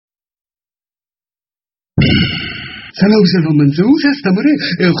سلام منزوز هستم.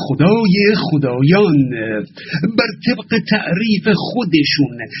 خدای خدایان بر طبق تعریف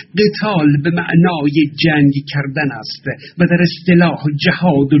خودشون قتال به معنای جنگ کردن است و در اصطلاح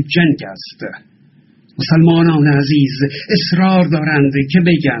جهاد و جنگ است. مسلمانان عزیز اصرار دارند که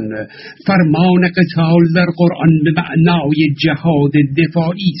بگن فرمان قتال در قرآن به معنای جهاد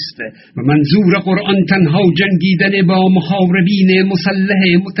دفاعی است و منظور قرآن تنها جنگیدن با محاربین مسلح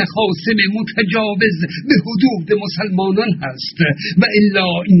متخاصم متجاوز به حدود مسلمانان هست و الا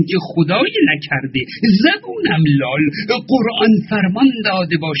اینکه خدای نکرده زبونم لال قرآن فرمان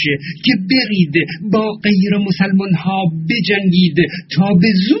داده باشه که برید با غیر مسلمان ها بجنگید تا به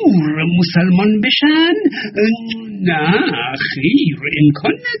زور مسلمان بشن. نه خیر،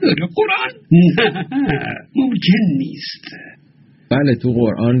 امکان نداره. قرآن نه، ممکن نیست. بله، تو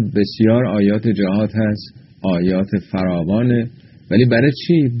قرآن بسیار آیات جهاد هست، آیات فراوانه، ولی برای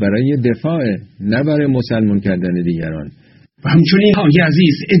چی؟ برای دفاع، نه برای مسلمان کردن دیگران. و همچنین های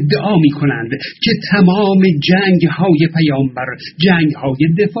عزیز ادعا می کنند که تمام جنگ های پیامبر جنگ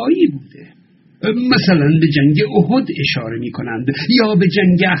های دفاعی بوده. مثلا به جنگ احد اشاره می کنند یا به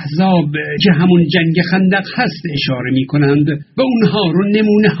جنگ احزاب که همون جنگ خندق هست اشاره می کنند و اونها رو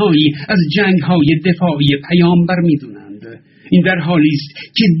نمونه هایی از جنگ های دفاعی پیامبر می دونند. این در حالی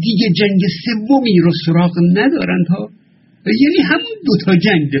است که دیگه جنگ سومی رو سراغ ندارند ها. یعنی همون دوتا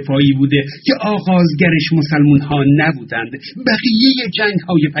جنگ دفاعی بوده که آغازگرش مسلمون ها نبودند. بقیه جنگ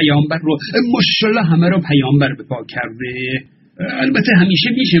های پیامبر رو ماشاءالله همه رو پیامبر به پا کرده. البته همیشه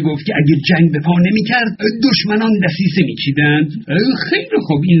میشه گفت که اگر جنگ به پا نمی کرد دشمنان دسیسه می چیدند. خیلی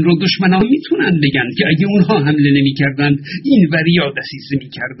خوب، این رو دشمنان میتونن بگن که اگه اونها حمله نمی کردند این وریا دسیسه می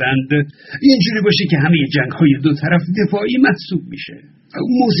کردند. اینجوری باشه که همه جنگ های دو طرف دفاعی محسوب میشه.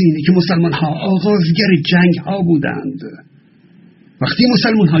 موضوع اینه که مسلمان ها آغازگر جنگ ها بودند. وقتی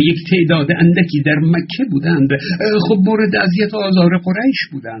مسلمان ها یک تعداد اندکی در مکه بودند خب مورد اذیت و آزار قریش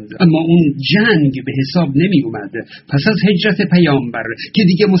بودند، اما اون جنگ به حساب نمی اومد. پس از هجرت پیامبر که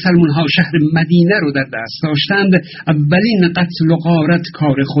دیگه مسلمان ها شهر مدینه رو در دست داشتند، اولین قتل و غارت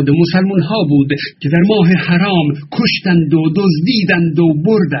کار خود مسلمان ها بود که در ماه حرام کشتند و دزدیدند و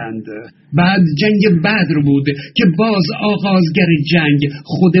بردند. بعد جنگ بدر بود که باز آغازگر جنگ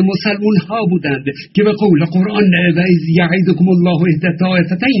خود مسلمان ها بودند که به قول قرآن و اذ یعیدکم الله احدی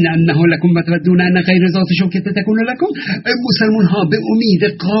الطائفتین انه لکم و تودون ان غیر ذات شوکة تکون لکم، مسلمان ها به امید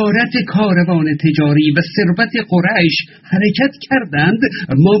غارت کاروان تجاری و ثروت قریش حرکت کردند،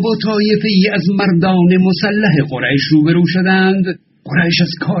 اما با طایفه ای از مردان مسلح قریش روبرو شدند. قریش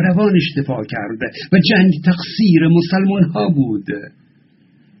از کاروانش دفاع کرد و جنگ تقصیر مسلمان ها بود.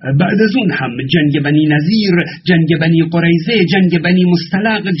 بعد از اون هم جنگ بنی نذیر، جنگ بنی قریظه، جنگ بنی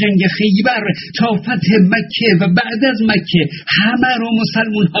مصطلق، جنگ خیبر تا فتح مکه و بعد از مکه همه رو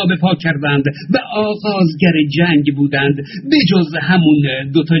مسلمون ها به پا کردند و آغازگر جنگ بودند، بجز همون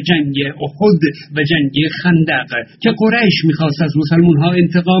دوتا جنگ احد و جنگ خندق که قریش میخواست از مسلمون ها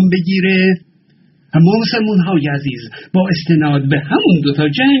انتقام بگیره. اما مسلمان های عزیز با استناد به همون دوتا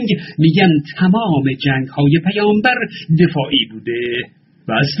جنگ میگن تمام جنگ های پیامبر دفاعی بوده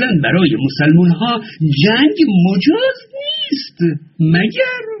و اصلا برای مسلمان ها جنگ مجاز نیست.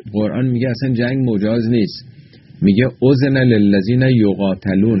 مگر قرآن میگه اصلا جنگ مجاز نیست، میگه اذن للذین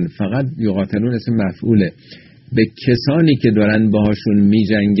یقاتلون، فقط یقاتلون اسم مفعوله، به کسانی که دارن باهاشون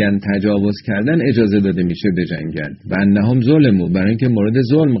میجنگن تجاوز کردن اجازه داده میشه بجنگن و انهم ظلموا، برای اینکه مورد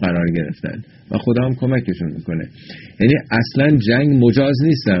ظلم قرار گرفتن و خدا هم کمکشون میکنه. یعنی اصلا جنگ مجاز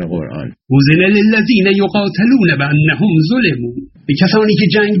نیست در قرآن. اذن للذین یقاتلون و انهم ظلموا، به کسانی که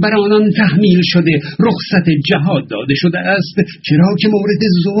جنگ بر آنان تحمیل شده رخصت جهاد داده شده است، چرا که مورد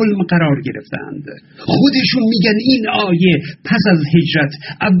ظلم قرار گرفتند. خودشون میگن این آیه پس از هجرت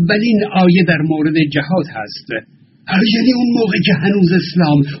اولین آیه در مورد جهاد هست، یعنی اون موقع که هنوز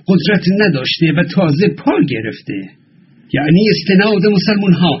اسلام قدرت نداشته و تازه پا گرفته. یعنی استناد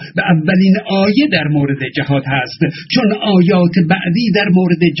مسلمان ها به اولین آیه در مورد جهاد هست، چون آیات بعدی در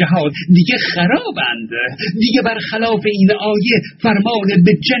مورد جهاد دیگه خرابند، دیگه برخلاف این آیه فرمان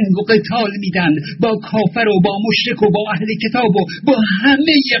به جنگ و قتال میدن با کافر و با مشرک و با اهل کتاب و با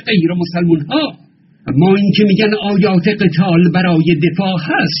همه غیر مسلمان ها. اما این که میگن آیات قتال برای دفاع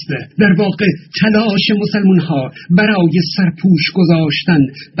هست، در واقع تلاش مسلمان ها برای سرپوش گذاشتن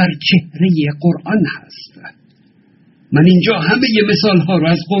بر چهره قرآن هست. من اینجا همه مثال ها رو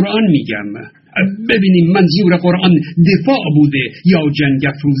از قرآن میگم. ببینیم منظور قرآن دفاع بوده یا جنگ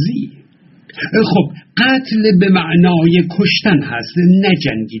افروزی. خب قتل به معنای کشتن هست، نه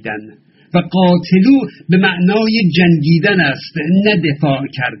جنگیدن، و قاتلو به معنای جنگیدن است، نه دفاع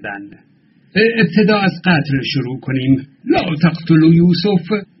کردن. ابتدا از قتل شروع کنیم. لا تقتلوا یوسف،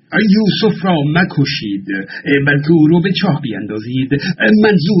 یوسف را مکشید بلکه او رو به چاه بیندازید.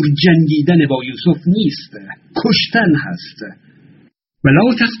 منظور جنگیدن با یوسف نیست، کشتن هست.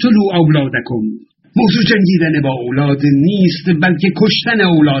 ولا تقتلوا اولادکم، موضوع جنگیدن با اولاد نیست بلکه کشتن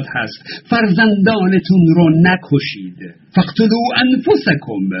اولاد هست. فرزندانتون رو نکشید. فقتلوا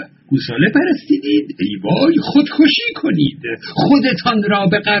انفسکم، گوساله پرستیدید؟ ای وای، خودکشی کنید، خودتان را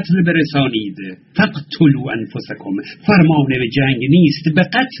به قتل برسانید. فقتلوا انفسکم، فرمان به جنگ نیست، به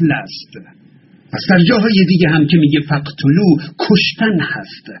قتل است. پس در جاهای دیگه هم که میگه فقتلو، کشتن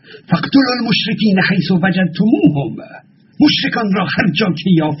هست. فقتلوا المشرکین حیث وجدتموهم، مشرکان را هر جا که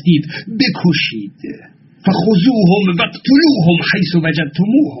یافتید بکشید. فخذوهم وقتلوهم حیث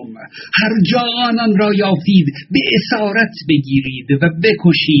وجدتموهم، هر جا آنان را یافتید به اسارت بگیرید و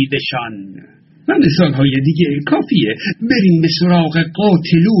بکشیدشان. و مثالهای دیگه کافیه. بریم به سراغ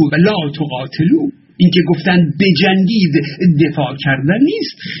قاتلو و لا تقاتلو. این که گفتن بجنگید دفاع کردن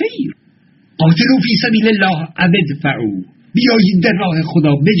نیست، خیر. قاتلو فی سبیل الله او ادفعوا، بیایید در راه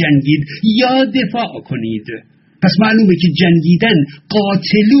خدا بجنگید یا دفاع کنید. پس معلومه که جنگیدن،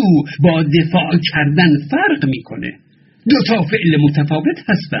 قاتلو، با دفاع کردن فرق میکنه. دو تا فعل متفاوت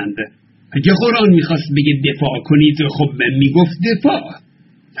هستند. اگه قرآن میخواست بگه دفاع کنید، خب میگفت دفاع.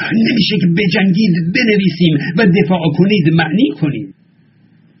 نمیشه که بجنگید بنویسیم و دفاع کنید معنی کنیم.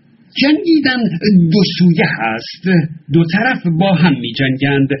 جنگیدن دو سویه هست، دو طرف با هم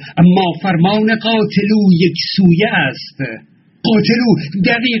میجنگند، اما فرمان قاتلو یک سویه است. قاتلو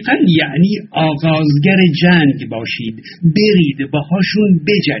دقیقاً یعنی آغازگر جنگ باشید، برید باهاشون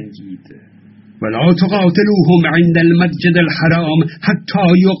بجنگید. ولا تقاتلوهم عند المسجد الحرام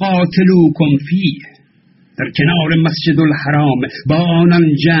حتی یقاتلوکم فیه، در کنار مسجد الحرام با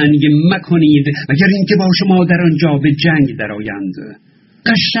آنان جنگ مکنید مگر اینکه با شما در آنجا به جنگ درآیند.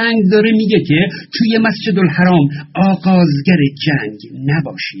 قشنگ داره میگه که توی مسجد الحرام آغازگر جنگ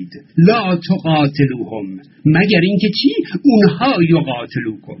نباشید. لا تقاتلوهم، مگر اینکه چی؟ اونها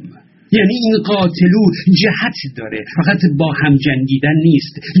یقاتلوکم. یعنی این قاتلو جهت داره، فقط با هم جنگیدن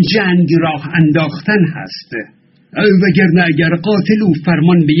نیست، جنگ راه انداختن هست. وگرنه اگر قاتلو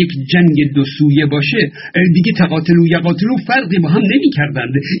فرمان به یک جنگ دو سویه باشه، دیگه تقاتلو یا قاتلو فرقی با هم نمی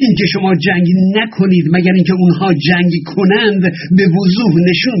کردند. این که شما جنگ نکنید مگر اینکه اونها جنگ کنند به وضوح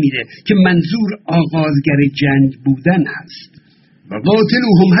نشون میده که منظور آغازگر جنگ بودن هست. و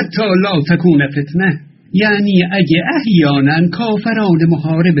قاتلوهم حتی لا تکون فتنه، یعنی اگه احیانا کافران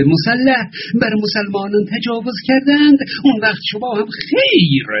محارب مسلح بر مسلمانان تجاوز کردند، اون وقت شما هم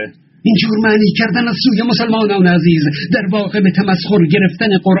خیر. اینجور معنی کردن از سوی مسلمانان عزیز در واقع به تمسخر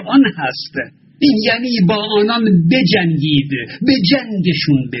گرفتن قرآن هست. این یعنی با آنان بجنگید، به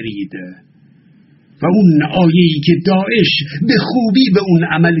جنگشون برید. و اون آیه‌ای که داعش به خوبی به اون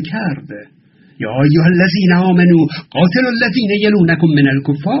عمل کرده، یا ایها الذین آمنوا قاتلوا الذین یلونکم من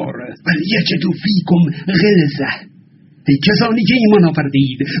الکفار ولیجدوا فیکم غلظة، ای کسانی که ایمان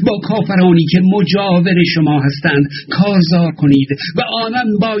آوردید با کافرانی که مجاور شما هستند کارزار کنید و آنان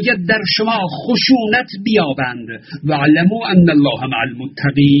باید در شما خشونت بیابند. و علموا ان الله مع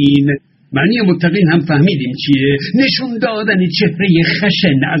المتقین، معنی متقین هم فهمیدیم چیه؟ نشون دادن چهره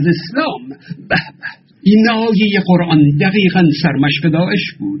خشن از اسلام. به این آیه قرآن دقیقاً سرمشق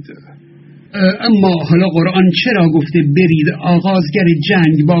داعش بود. اما حالا قرآن چرا گفته برید آغازگر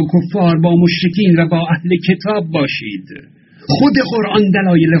جنگ با کفار، با مشرکین و با اهل کتاب باشید؟ خود قرآن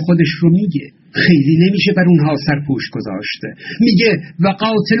دلایل خودش رو میگه، خیلی نمیشه بر اونها سرپوش گذاشته. میگه و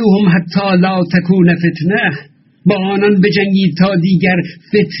قاتلوهم حتی لا تکون فتنه، با آنان بجنگید تا دیگر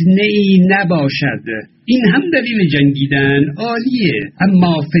فتنه ای نباشد. این هم دلیل جنگیدن، عالیه.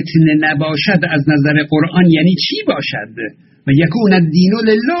 اما فتنه نباشد از نظر قرآن یعنی چی باشد؟ و یکون الدین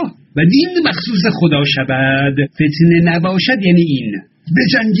لله، و دین مخصوص خدا شود. فتنه نباشد یعنی این،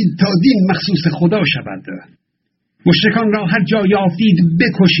 بجنگید تا دین مخصوص خدا شود. مشرکان را هر جا یافتید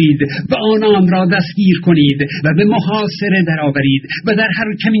بکشید و آنان را دستگیر کنید و به محاصره درآورید و در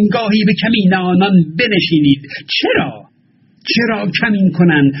هر کمینگاهی به کمین آنان بنشینید. چرا کمین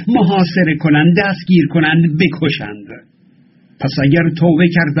کنند، محاصره کنند، دستگیر کنند، بکشند؟ پس اگر توبه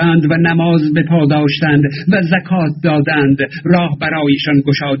کردند و نماز به پا داشتند و زکات دادند، راه برایشان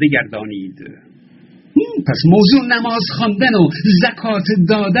گشاده گردانید. پس موضوع نماز خواندن و زکات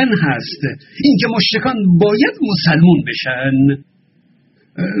دادن هست. اینکه مشرکان باید مسلمون بشن.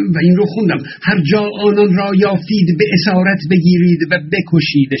 و این رو خوندم، هر جا آنان را یافتید به اسارت بگیرید و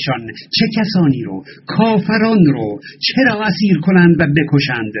بکشیدشان. چه کسانی رو؟ کافران رو. چرا اسیر کنند و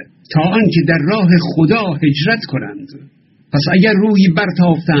بکشند؟ تا آنکه در راه خدا هجرت کنند. پس اگر روی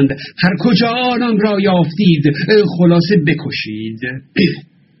برتافتند، هر کجا آنان را یافتید خلاصه بکشید.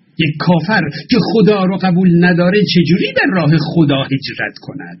 یک کافر که خدا رو قبول نداره چجوری در راه خدا هجرت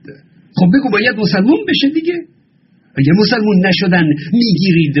کند؟ خب بگو باید مسلمان بشه دیگه. اگه مسلمان نشدن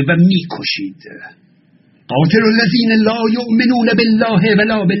میگیرید و میکشید. قاتل الذین لا یؤمنون بالله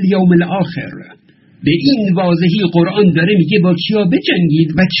ولا بالیوم الاخر. به این واضحی قرآن داره میگه با کیا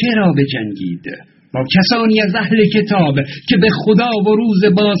بجنگید و چرا بجنگید؟ با کسانی از اهل کتاب که به خدا و روز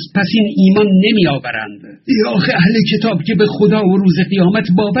بازپسین ایمان نمی آورند. آخه اهل کتاب که به خدا و روز قیامت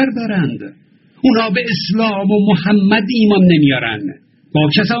باور دارند، اونا به اسلام و محمد ایمان نمیارن. با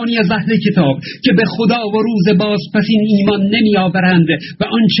کسانی از اهل کتاب که به خدا و روز بازپسین ایمان نمی آورند و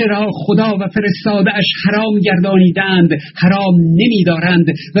آنچه را خدا و فرستاده اش حرام گردانیدند حرام نمی دارند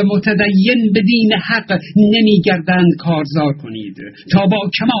و متدین به دین حق نمی گردند کارزار کنید تا با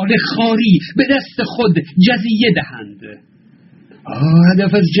کمال خاری به دست خود جزیه دهند.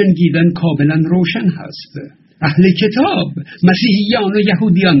 هدف از جنگیدن کاملا روشن هست. اهل کتاب، مسیحیان و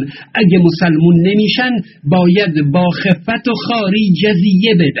یهودیان اگه مسلمون نمیشن باید با خفت و خاری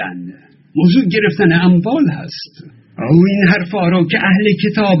جزیه بدن. موضوع گرفتن اموال هست. او این حرفا رو که اهل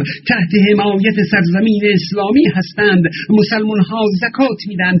کتاب تحت حمایت سرزمین اسلامی هستند مسلمان ها زکات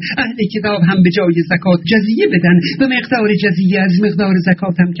میدن، اهل کتاب هم به جای زکات جزیه بدن و مقدار جزیه از مقدار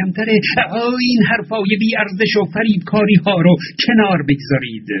زکات هم کمتره. این حرفای بی ارزش و فریبکاری ها رو کنار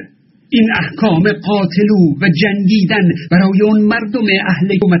بگذارید. این احکام قاتلو و جنگیدن برای اون مردم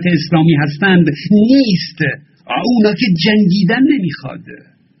اهل حکومت اسلامی هستند نیست. اونا که جنگیدن نمیخواد.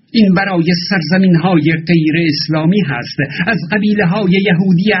 این برای سرزمین های غیر اسلامی هست، از قبیله های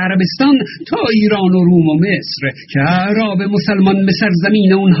یهودی عربستان تا ایران و روم و مصر که اعراب مسلمان به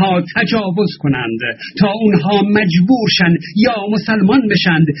سرزمین اونها تجاوز کنند تا اونها مجبورشن یا مسلمان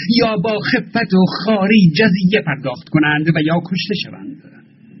بشند یا با خفت و خاری جزیه پرداخت کنند و یا کشته شوند.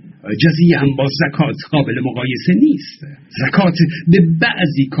 جزیه هم با زکات قابل مقایسه نیست. زکات به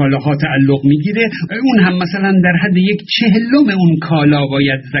بعضی کالاها تعلق میگیره، اون هم مثلا در حد 1/40 اون کالا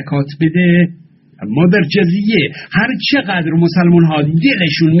باید زکات بده. اما در جزیه هر چقدر مسلمان ها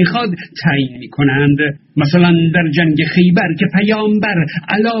دلشون میخواد تعیین میکنند. مثلا در جنگ خیبر که پیامبر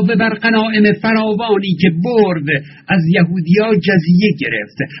علاوه بر غنایم فراوانی که برد از یهودیا جزیه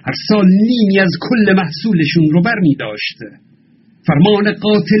گرفت، هر سال نیمی از کل محصولشون رو برمی داشت. فرمان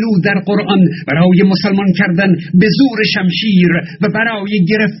قاتلو در قرآن برای مسلمان کردن به زور شمشیر و برای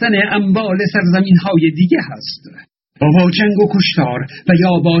گرفتن اموال سرزمین های دیگه هست، با جنگ و کشتار و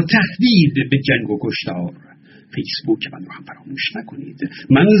یا با تهدید به جنگ و کشتار. فیسبوک من رو هم فراموش نکنید.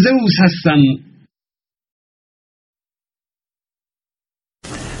 من زئوس هستم.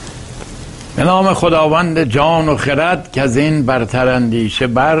 به نام خداوند جان و خرد که از این برتر اندیشه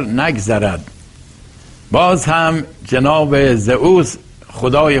بر نگذرد. باز هم جناب زئوس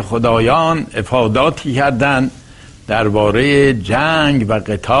خدای خدایان افاداتی کردند درباره جنگ و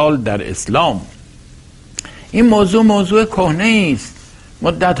قتال در اسلام. این موضوع کهنه است.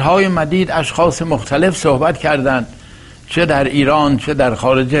 مدت‌های مدید اشخاص مختلف صحبت کردند، چه در ایران چه در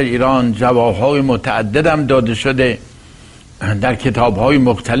خارج ایران. جواب‌های متعدد هم داده شده، در کتاب‌های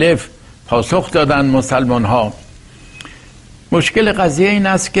مختلف پاسخ دادند مسلمان‌ها. مشکل قضیه این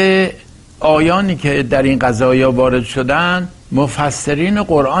است که آیانی که در این قضایا وارد شدن مفسرین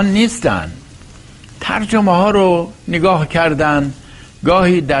قرآن نیستن. ترجمه ها رو نگاه کردن،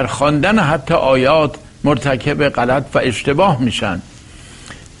 گاهی در خواندن حتی آیات مرتکب غلط و اشتباه میشن.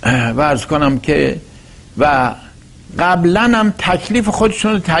 و عرض کنم که و قبلا هم تکلیف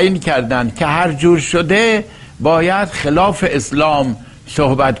خودشون رو تعیین کردن که هر جور شده باید خلاف اسلام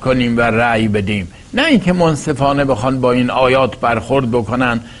صحبت کنیم و رأی بدیم، نه اینکه منصفانه بخوان با این آیات برخورد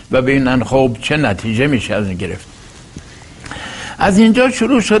بکنن و ببینن خب چه نتیجه میشه از این گرفت. از اینجا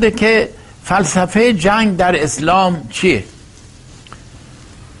شروع شده که فلسفه جنگ در اسلام چیه؟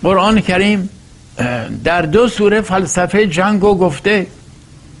 قرآن کریم در 2 سوره فلسفه جنگ رو گفته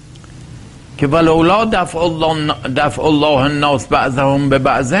که ولولا دفع الله الناس بعضهم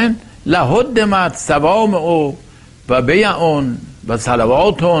ببعض لهدمت صوامع و بیع و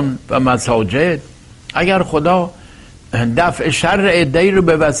صلوات و مساجد. اگر خدا دفع شر عده‌ای رو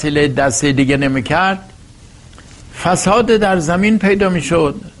به وسیله دست دیگه نمی‌کرد، فساد در زمین پیدا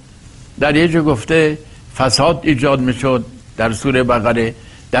می‌شد. در یه جا گفته فساد ایجاد می‌شد در سوره بقره،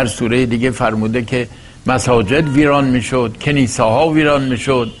 در سوره دیگه فرموده که مساجد ویران می‌شد، کنیسه‌ها ویران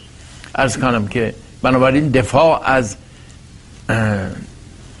می‌شد. عرض کنم که بنابراین دفاع از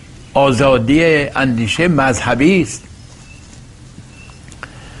آزادی اندیشه مذهبی است.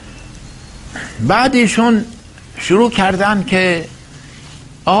 بعد ایشون شروع کردن که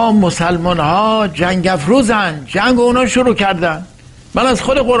مسلمان ها جنگ افروزن، جنگ اونا شروع کردن. من از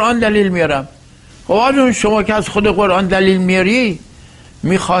خود قرآن دلیل میارم. خب آجون شما که از خود قرآن دلیل میاری،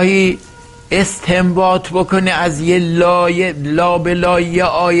 میخواهی استنباط بکنی از یه لابلایی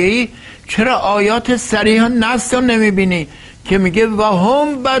آیه‌ای، چرا آیات صریحا نص رو نمیبینی که میگه و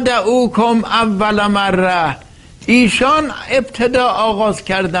هم بدعوکم اول مره، ایشان ابتدا آغاز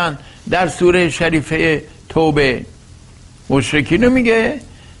کردن در سوره شریفه توبه. مشرکین رو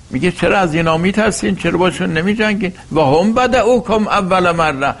میگه چرا از اینا میترسین، چرا باشون نمیجنگین؟ و هم بدعوکم اول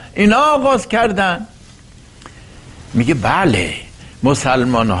مره، اینا آغاز کردن. میگه بله،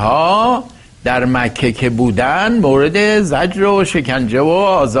 مسلمان ها در مکه که بودن مورد زجر و شکنجه و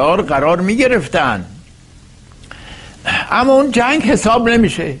آزار قرار میگرفتن، اما اون جنگ حساب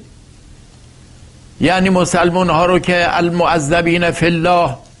نمیشه. یعنی مسلمان ها رو که المعذبین فی الله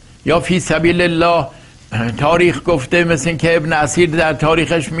یا فی سبیل الله تاریخ گفته، مثل این که ابن اسیر در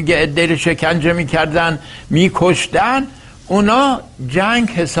تاریخش میگه عده شکنجه میکردن میکشتن، اونا جنگ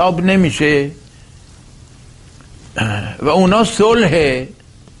حساب نمیشه و اونا صلحه.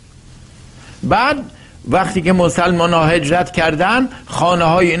 بعد وقتی که مسلمان ها هجرت کردن، خانه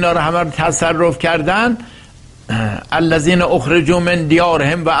های اینا رو همه رو تصرف کردن، الذین اخرجوا من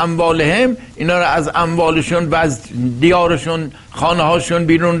دیارهم و اموالهم، اینا رو از اموالشون و از دیارشون، خانه هاشون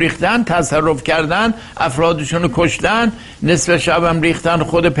بیرون ریختن، تصرف کردن، افرادشون رو کشتن، نصف شب هم ریختن،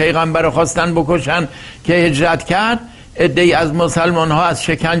 خود پیغمبر خواستن بکشن که هجرت کرد. عده‌ای از مسلمان ها از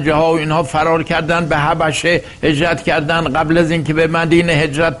شکنجه ها و اینها فرار کردن، به حبشه هجرت کردن قبل از اینکه به مدینه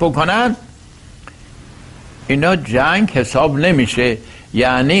هجرت بکنن. اینا جنگ حساب نمیشه.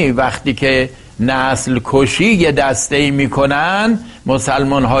 یعنی وقتی که نسل کشی یه دسته‌ای میکنن،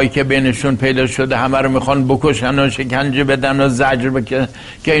 مسلمان هایی که بینشون پیدا شده همه رو میخوان بکشن و شکنجه بدن و زجر بکنن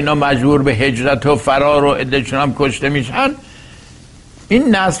که اینا مجبور به هجرت و فرار و عده‌شون هم کشته میشن،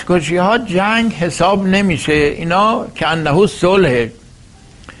 این نسل کشی ها جنگ حساب نمیشه. اینا که انه صلحه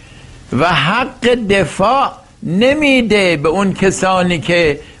و حق دفاع نمیده به اون کسانی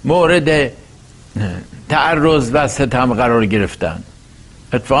که مورد تعرض و ستم قرار گرفتن.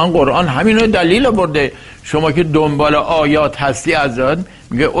 اتفاقا قرآن همینو دلیل برده. شما که دنبال آیات هستی ازاد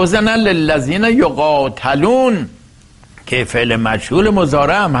میگه اذن للذین یقاتلون، که فعل مجهول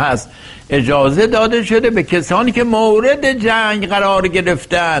مضارع هم هست، اجازه داده شده به کسانی که مورد جنگ قرار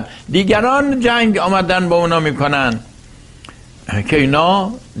گرفتن، دیگران جنگ آمدن با اونا میکنن که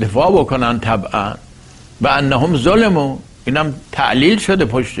اینا دفاع بکنن طبعا. و انهم ظلموا، اینم تعلیل شده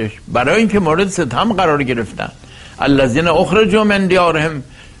پشتش، برای اینکه مورد ستم قرار گرفتن. الذین اخرجوا من دیارهم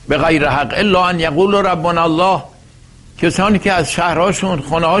بغیر حق الا ان یقولوا ربنا الله، کسانی که از شهرهاشون،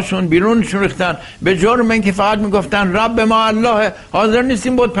 خانه‌هاشون بیرونشون ریختن به جرم اینکه فقط میگفتن رب ما الله، حاضر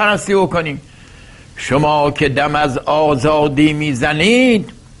نیستیم بت پرستی بکنیم. شما که دم از آزادی میزنید،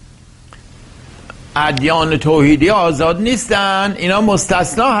 ادیان توحیدی آزاد نیستن، اینا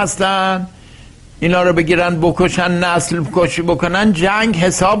مستثنا هستن. اینا رو بگیرن بکشن، نسل کشی بکنن، جنگ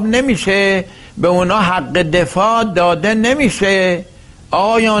حساب نمیشه، به اونا حق دفاع داده نمیشه.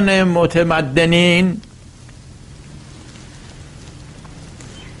 آیان متمدنین،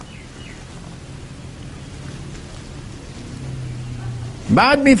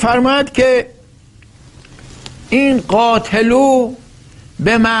 بعد میفرماید که این قاتلو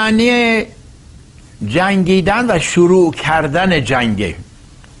به معنی جنگیدن و شروع کردن جنگه.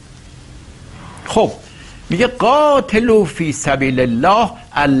 خب میگه قاتلو فی سبیل الله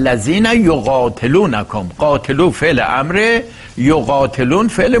الذین یقاتلونکم. قاتلو فعل امر، یقاتلون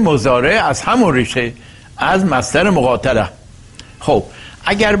فعل مضارع، از همون ریشه، از مصدر مقاتله. خب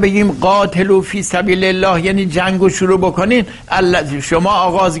اگر بگیم قاتلو فی سبیل الله یعنی جنگو شروع بکنین، شما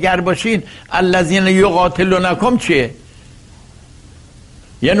آغازگر باشین، الذین یقاتلونکم چیه؟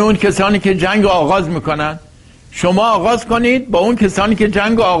 یعنی اون کسانی که جنگ آغاز میکنن، شما آغاز کنید با اون کسانی که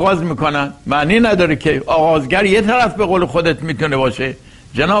جنگ آغاز میکنن. معنی نداره که آغازگر یه طرف به قول خودت میتونه باشه،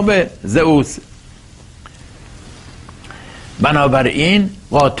 جناب زئوس. بنابراین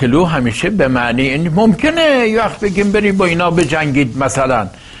قاتلو همیشه به معنی این ممکنه یه وقت بگیم بریم با اینا بجنگید مثلا،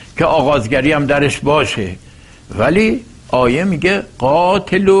 که آغازگری هم درش باشه، ولی آیه میگه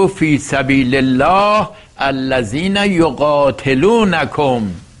قاتلو فی سبیل الله الذین یقاتلونکم،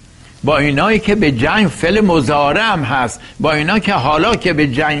 با اینایی که به جنگ، فعل مضارع هم هست، با اینا که حالا که به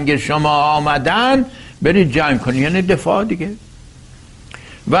جنگ شما آمدن برید جنگ کنید، یعنی دفاع دیگه.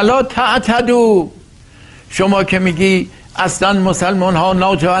 ولا تعتدوا، شما که میگی اصلا مسلمان ها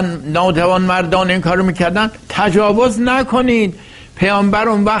نوجوان مردان این کارو میکردن، تجاوز نکنید. پیامبر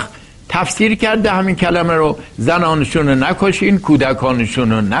اون وقت تفسیر کرده همین کلمه رو، زنانشون رو نکشین،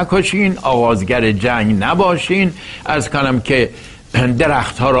 کودکانشون رو نکشین، آغازگر جنگ نباشین، از کنم که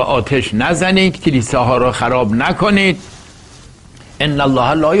درخت ها رو آتش نزنید، کلیساها رو خراب نکنید. ان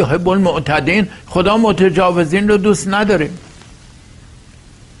الله لا یحب المعتدین، خدا متجاوزین رو دوست نداره.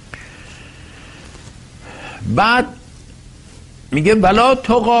 بعد میگه ولا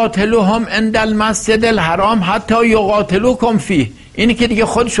تقاتلوهم عند المسجد الحرام حتی یقاتلوکم فیه. اینی که دیگه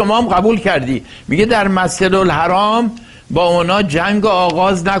خود شما هم قبول کردی، میگه در مسجد الحرام با اونا جنگ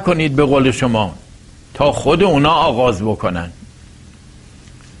آغاز نکنید به قول شما تا خود اونا آغاز بکنن.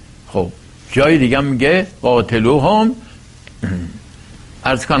 خب جای دیگه میگه قاتلوهم،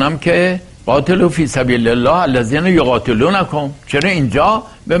 عرض کنم که قاتلو فی سبیل الله الذین یقاتلونکم. چرا اینجا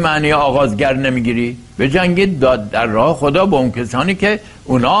به معنی آغازگر نمیگیری؟ به جنگید در راه خدا با اون کسانی که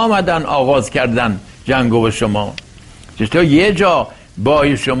اونا آمدن آغاز کردن جنگو به شما. چطور یه جا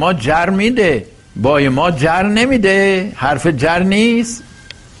بای شما جر میده بای ما جر نمیده؟ حرف جر نیست.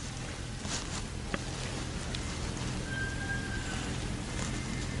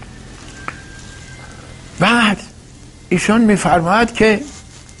 بعد ایشون میفرماید که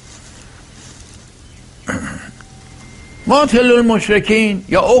قاتلوا المشرکین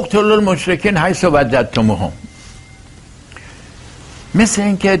یا اقتلوا المشرکین حیث وجدتموهم. مثل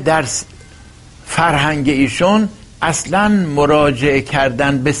اینکه در فرهنگ ایشون اصلا مراجعه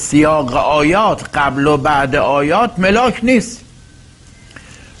کردن به سیاق آیات قبل و بعد آیات ملاک نیست.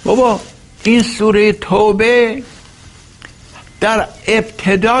 بابا این سوره توبه در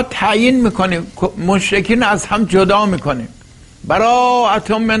ابتدا تعیین میکنه مشرکین از هم جدا میکنه،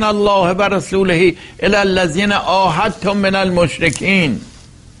 براءة من الله و رسوله الی الذین عاهدتم من المشرکین.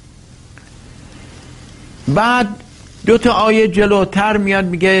 بعد دو تا آیه جلوتر میاد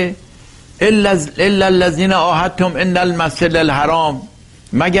میگه الا الذین عاهدتم عند المسجد الحرام،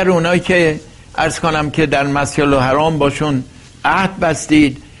 مگر اونایی که عرض کنم که در مسجد الحرام باشون عهد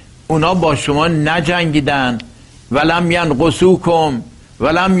بستید، اونا با شما نجنگیدن، ولم ینقصوکم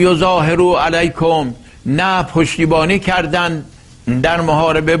ولم یظاهروا علیکم، نه پشتیبانی کردن در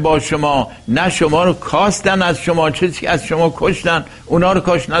محاربه با شما، نه شما رو کاستن از شما، چیزی از شما کشتن، اونا رو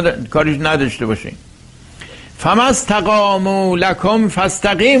کاریش نداشته باشین. فما استقاموا لکم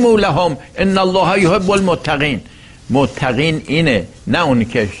فاستقیموا لهم ان الله یحب المتقین. متقین اینه، نه اونی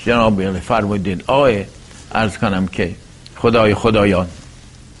که جناب فرمودید آیه عرض کنم که خدایان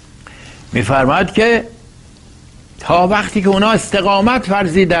میفرماید که تا وقتی که اونا استقامت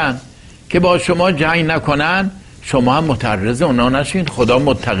ورزیدن که با شما جنگ نکنن، شما هم متعرض اونا نشین. خدا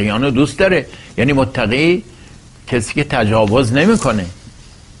متقیان رو دوست داره. یعنی متقی کسی که تجاوز نمیکنه،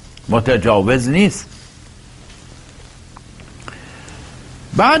 متجاوز نیست.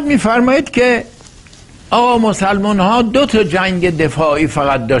 بعد میفرمایید که آقا مسلمان ها دو تا جنگ دفاعی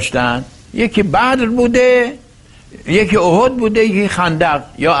فقط داشتن، یکی بدر بوده، یکی احد بوده، یکی خندق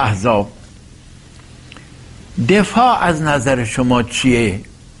یا احزاب. دفاع از نظر شما چیه؟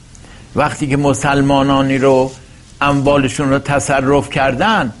 وقتی که مسلمانانی رو اموالشون رو تصرف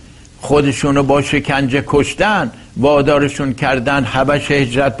کردن، خودشون رو با شکنجه کشتن، وادارشون کردن حبشه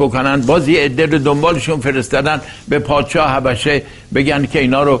هجرت بکنن، باز یه عده رو دنبالشون فرستادن به پادشاه حبشه بگن که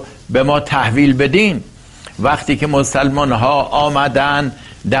اینا رو به ما تحویل بدین. وقتی که مسلمان ها آمدن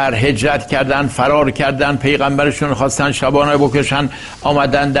در هجرت کردن، فرار کردن، پیغمبرشون خواستن شبانه بکشن،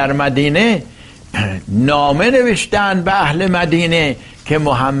 آمدن در مدینه، نامه نوشتن به اهل مدینه که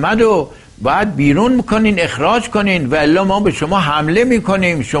محمدو باید بیرون میکنین، اخراج کنین و الا ما به شما حمله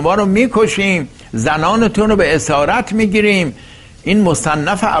میکنیم، شما رو میکشیم، زنانتون رو به اسارت میگیریم. این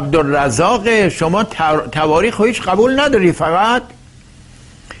مصنف عبدالرزاق، شما تواریخ هیچ قبول نداری. فقط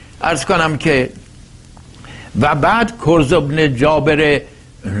عرض کنم که و بعد کرز ابن جابر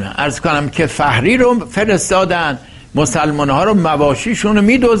عرض کنم که فهری رو فرستادن، مسلمان ها رو مواشیشون رو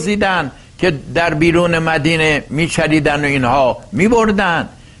میدزدیدن که در بیرون مدینه میچریدن و اینها میبردن،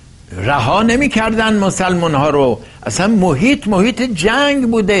 رها نمی کردن مسلمان ها رو. اصلا محیط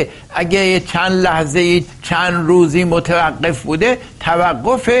جنگ بوده. اگه چند لحظه چند روزی متوقف بوده،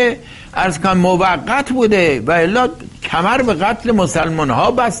 توقف عرض کنم موقت بوده و الا کمر به قتل مسلمان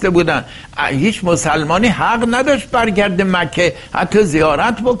ها بسته بودن. هیچ مسلمانی حق نداشت برگرده مکه حتی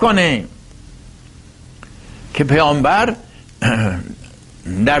زیارت بکنه. که پیامبر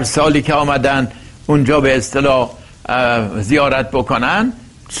در سالی که آمدن اونجا به اصطلاح زیارت بکنن،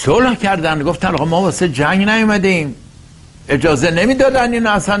 صلح کردن، گفتن آقا ما واسه جنگ نیومدیم، اجازه نمیدادن این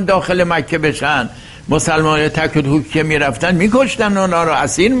اصلا داخل مکه بشن. مسلمان تک و توک که میرفتن میکشتن، اونا رو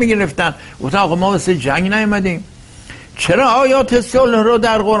اسیر میگرفتن. گفتن آقا ما واسه جنگ نیومدیم. چرا آیات صلح رو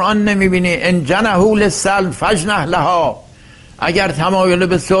در قرآن نمیبینی؟ ان جنحوا للسلم فاجنح لها. اگر تمایل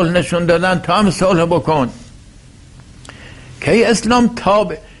به صلح نشون دادن، تا هم صلح بکن. که اسلام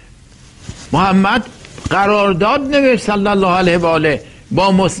تابع محمد قرارداد نوشت صلی الله علیه و آله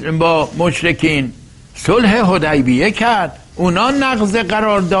با مشرکین، صلح حدیبیه کرد، اونا نقض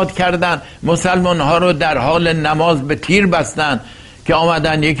قرارداد کردن، مسلمان ها رو در حال نماز به تیر بستن که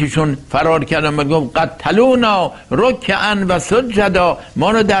آمدن یکیشون فرار کردن و گفت قتلونا رکعا و سجدا،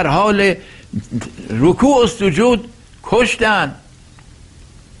 ما رو در حال رکوع و سجود کشتن.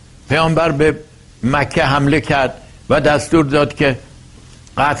 پیامبر به مکه حمله کرد و دستور داد که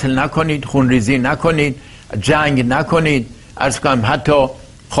قتل نکنید، خونریزی نکنید، جنگ نکنید. عرض کنم حتی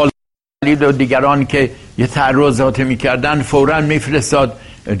خالد و دیگران که یه تعرضات میکردن فوراً میفرستاد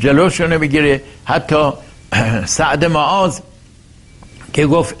جلوشونه بگیره. حتی سعد معاذ که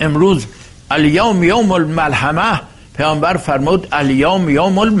گفت امروز الیوم یوم الملحمه، پیامبر فرمود الیوم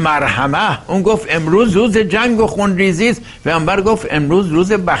یوم المرحمه، اون گفت امروز روز جنگ و خونریزی است، پیامبر گفت امروز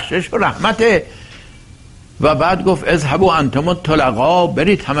روز بخشش و رحمته. و بعد گفت اذهبوا انتم الطلقاء،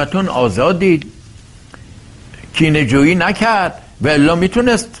 برید همتون آزادید. کینه جویی نکرد و الا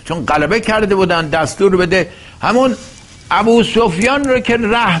میتونست، چون غلبه کرده بودن، دستور بده. همون ابو سفیان رو که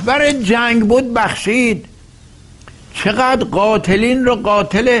رهبر جنگ بود بخشید. چقدر قاتلین رو،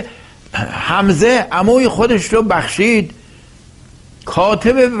 قاتل حمزه عموی خودش رو بخشید.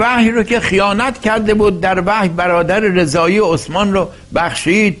 کاتب وحی رو که خیانت کرده بود در وحی برادر رضایی عثمان رو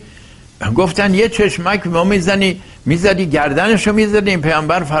بخشید. گفتن یه چشمک ما میزدی گردنش رو میزدیم.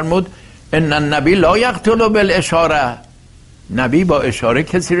 پیامبر فرمود ان النبی لا یقتل بالاشاره، نبی با اشاره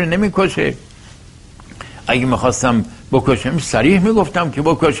کسی رو نمیکشه. اگه میخواستم بکشم صریح میگفتم که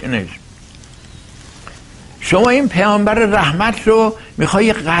بکشنش. شما این پیامبر رحمت رو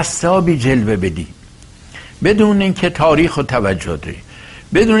میخوای قصابی جلوه بدی بدون اینکه تاریخ و توجه داری،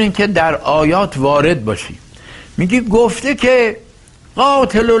 بدون اینکه در آیات وارد باشی. میگی گفته که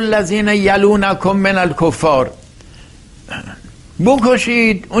قاتل الذین یلونکم من الکفار،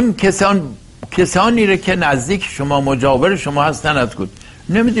 بکشید اون کسانی رو که نزدیک شما مجاور شما هستن. از کجا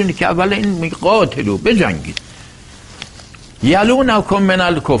نمیدونی که اول این قاتلو بجنگید. یلونکم من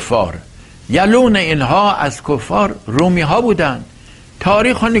الکفار، یلون اینها از کفار رومی ها بودن.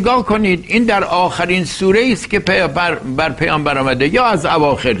 تاریخ رو نگاه کنید، این در آخرین سوره است که بر پیامبر آمده، یا از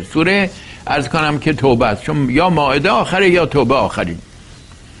اواخر سوره عرض کنم که توبه است، چون یا مائده آخره یا توبه آخرین.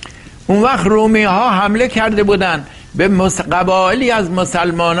 اون وقت رومی ها حمله کرده بودن به قبایلی از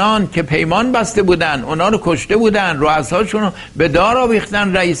مسلمانان که پیمان بسته بودن، اونا رو کشته بودن، رؤساشون رو به دار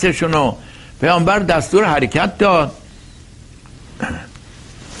آویختن، رئیسشون رو. پیامبر دستور حرکت داد.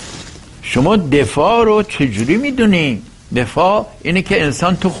 شما دفاع رو چجوری میدونی؟ دفاع اینه که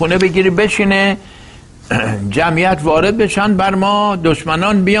انسان تو خونه بگیری بشینه، جمعیت وارد بشن بر ما،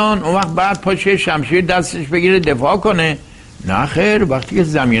 دشمنان بیان، اون وقت بعد پاشه شمشیر دستش بگیره دفاع کنه. نه خیر، وقتی که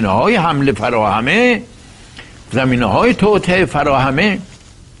زمینه های حمله فراهمه، زمینه های توطئه فراهمه،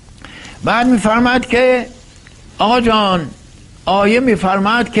 بعد میفرماد که آقا جان، آیه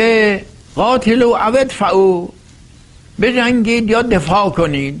میفرماد که قاتلوا او ادفعوا، بجنگید یا دفاع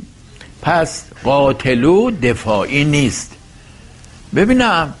کنید. پس قاتلو دفاعی نیست.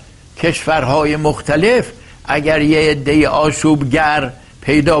 ببینم کشورهای مختلف اگر یه عده آشوبگر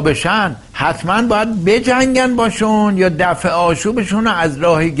پیدا بشن حتما باید بجنگن باشون، یا دفع آشوبشون از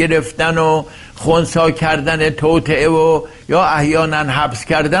راه گرفتن و خنثی کردن توطئه و یا احیانا حبس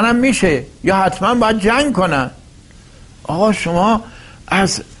کردن هم میشه، یا حتما باید جنگ کنن. آقا شما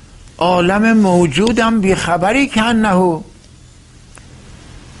از عالم موجودم بیخبری کنهو.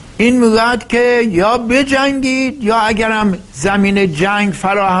 این میگوید که یا بجنگید یا اگرم زمین جنگ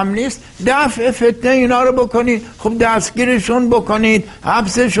فراهم نیست دفع فتنه اینا رو بکنید. خب دستگیرشون بکنید،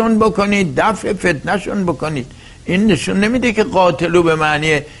 حبسشون بکنید، دفع فتنهشون بکنید. این نشون نمیده که قاتلو به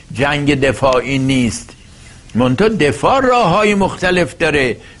معنی جنگ دفاعی نیست. منتها دفاع راه های مختلف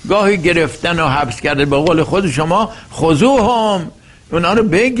داره، گاهی گرفتن و حبس کرده. به قول خود شما خذوهم، اونا رو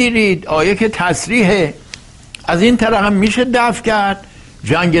بگیرید، آیه که تصریحه. از این طرح هم میشه دفع کرد.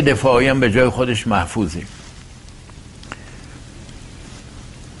 جنگ دفاعی هم به جای خودش محفوظه.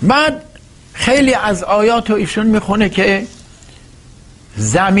 بعد خیلی از آیات رو ایشون میخونه که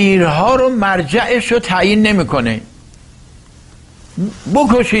ضمیرها رو مرجعش رو تعیین نمیکنه.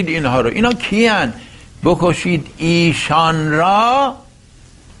 بکشید اینها رو. اینا کیان؟ بکشید ایشان را.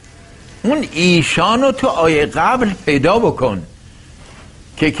 اون ایشان رو تو آیه قبل پیدا بکن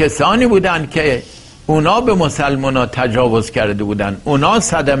که کسانی بودن که اونا به مسلمان ها تجاوز کرده بودن، اونا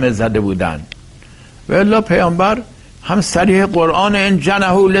صدمه زده بودن. و الا پیامبر هم صریح قرآن ان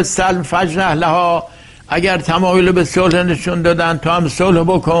جنحوا للسلم فاجنح لها، اگر تمایل به صلح نشون دادن تو هم صلح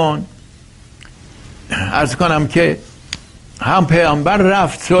بکن. عرض کنم که هم پیامبر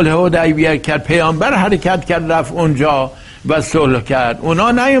رفت صلح حدیبیه کرد، پیامبر حرکت کرد رفت اونجا و صلح کرد.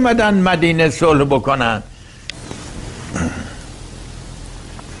 اونا نیومدن مدینه صلح بکنن.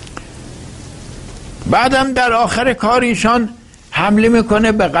 بعدم در آخر کار ایشان حمله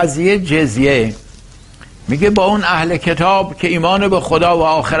میکنه به قضیه جزیه. میگه با اون اهل کتاب که ایمان به خدا و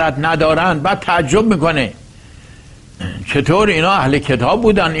آخرت ندارن، بعد تعجب میکنه چطور اینا اهل کتاب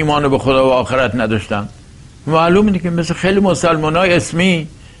بودن ایمان به خدا و آخرت نداشتن. معلوم اینه که مثل خیلی مسلمان های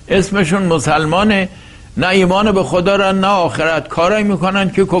اسمشون مسلمانه، نه ایمان به خدا را نه آخرت، کارایی میکنن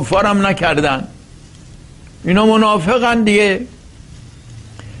که کفارم نکردن، اینا منافقن دیگه،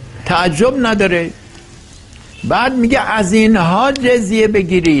 تعجب نداره. بعد میگه از اینها جزیه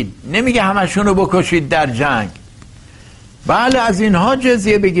بگیرید، نمیگه همشونو بکشید در جنگ، بله از اینها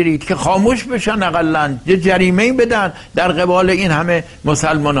جزیه بگیرید که خاموش بشن، اقلن یه جریمه‌ای بدن در قبال این همه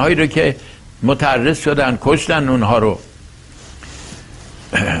مسلمان هایی رو که متعرض شدن کشتن اونها رو.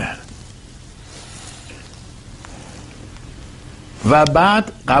 و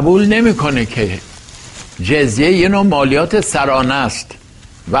بعد قبول نمیکنه که جزیه یه نوع مالیات سرانه است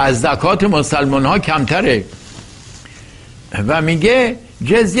و از زکات مسلمان ها کمتره و میگه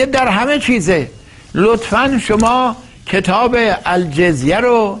جزیه در همه چیزه. لطفاً شما کتاب الجزیه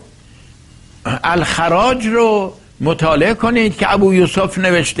رو، الخراج رو مطالعه کنید که ابو یوسف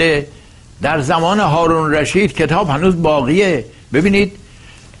نوشته در زمان هارون رشید. کتاب هنوز باقیه. ببینید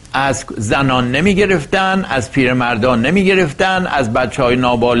از زنان نمی گرفتن، از پیرمردان نمی گرفتن، از بچه های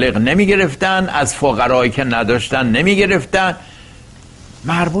نابالغ نمی گرفتن، از فقرایی که نداشتن نمی گرفتن،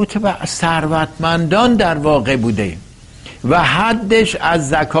 مربوط به ثروتمندان در واقع بوده و حدش از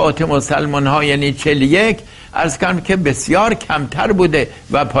زکات مسلمان ها یعنی 41 عرض کنم که بسیار کمتر بوده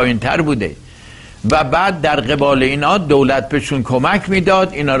و پایین تر بوده. و بعد در قبال اینا دولت بهشون کمک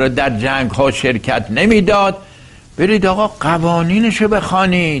میداد، اینا رو در جنگ ها شرکت نمیداد. برید آقا قوانینشو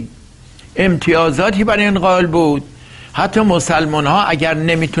بخوانید، امتیازاتی برای این قائل بود. حتی مسلمان ها اگر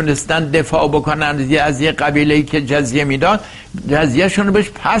نمیتونستن دفاع بکنن از یه قبیله‌ای که جزیه میداد، جزیه شون رو بهش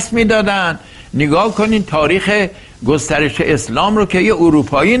پس میدادن. نگاه کنین تاریخ گسترش اسلام رو که یه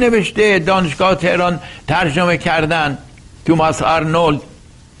اروپایی نوشته، دانشگاه تهران ترجمه کردن، توماس آرنولد.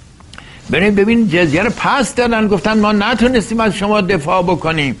 بریم ببین جزیه رو پس دادن، گفتن ما نتونستیم از شما دفاع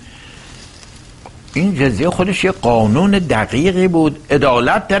بکنیم. این جزیه خودش یه قانون دقیقی بود،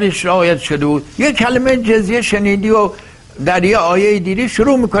 عدالت درش رعایت شده بود. یه کلمه جزیه شنیدی و در یه آیه دیدی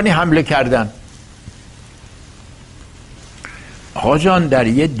شروع میکنی حمله کردن. آقا جان در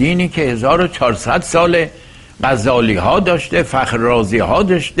یه دینی که 1400 سال غزالی ها داشته، فخر رازی ها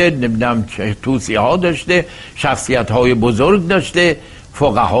داشته، نمیدونم توسی ها داشته، شخصیت های بزرگ داشته،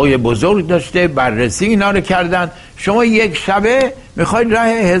 فقهای بزرگ داشته، بررسی اینا رو کردن، شما یک شبه میخوای راه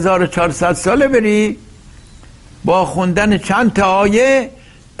 1400 ساله بری با خوندن چند تا آیه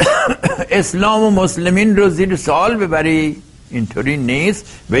اسلام و مسلمین رو زیر سوال ببری؟ اینطوری نیست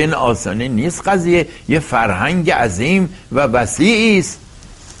و این آسانی نیست. قضیه یه فرهنگ عظیم و وسیعی است.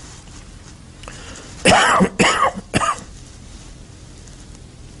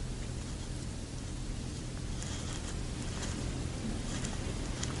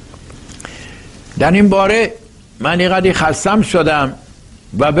 در این باره من یه قدری خستم شدم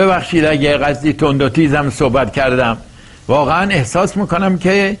و ببخشید اگه قصدی تند و تیزم صحبت کردم. واقعا احساس میکنم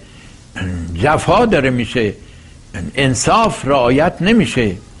که جفا داره میشه، انصاف رعایت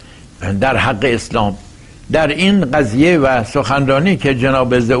نمیشه در حق اسلام. در این قضیه و سخنرانی که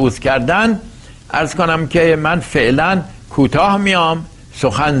جناب زئوس کردن عرض کنم که من فعلا کوتاه میام،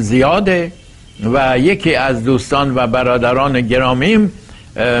 سخن زیاده و یکی از دوستان و برادران گرامیم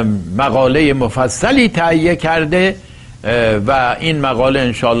مقاله مفصلی تهیه کرده و این مقاله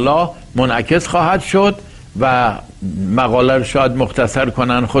انشالله منعکس خواهد شد و مقاله رو شاید مختصر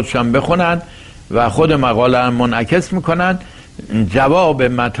کنن، خودشان بخونن و خود مقاله هم منعکس میکنن. جواب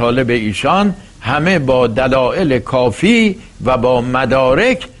مطالب ایشان همه با دلایل کافی و با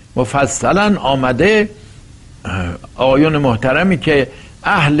مدارک مفصلا آمده. آیون محترمی که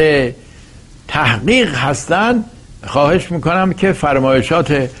اهل تحقیق هستند خواهش میکنم که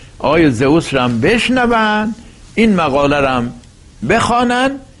فرمایشات آقای زئوس را بشنون، این مقاله را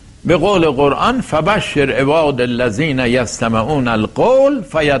بخوانن. به قول قرآن فبشر عباد الذین یستمعون القول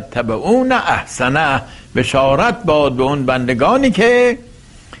فیتبعون احسنه، بشارت باد به اون بندگانی که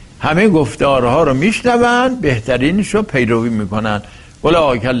همه گفتارها رو میشنون، بهترینش رو پیروی میکنن.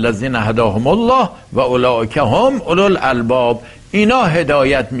 اولئک الذین هداهم الله و اولئک هم اولو الالباب، اینا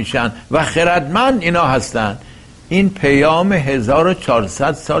هدایت میشن و خردمند اینا هستن. این پیام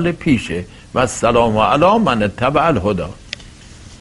 1400 سال پیشه. و السلام علی من اتبع الهدی.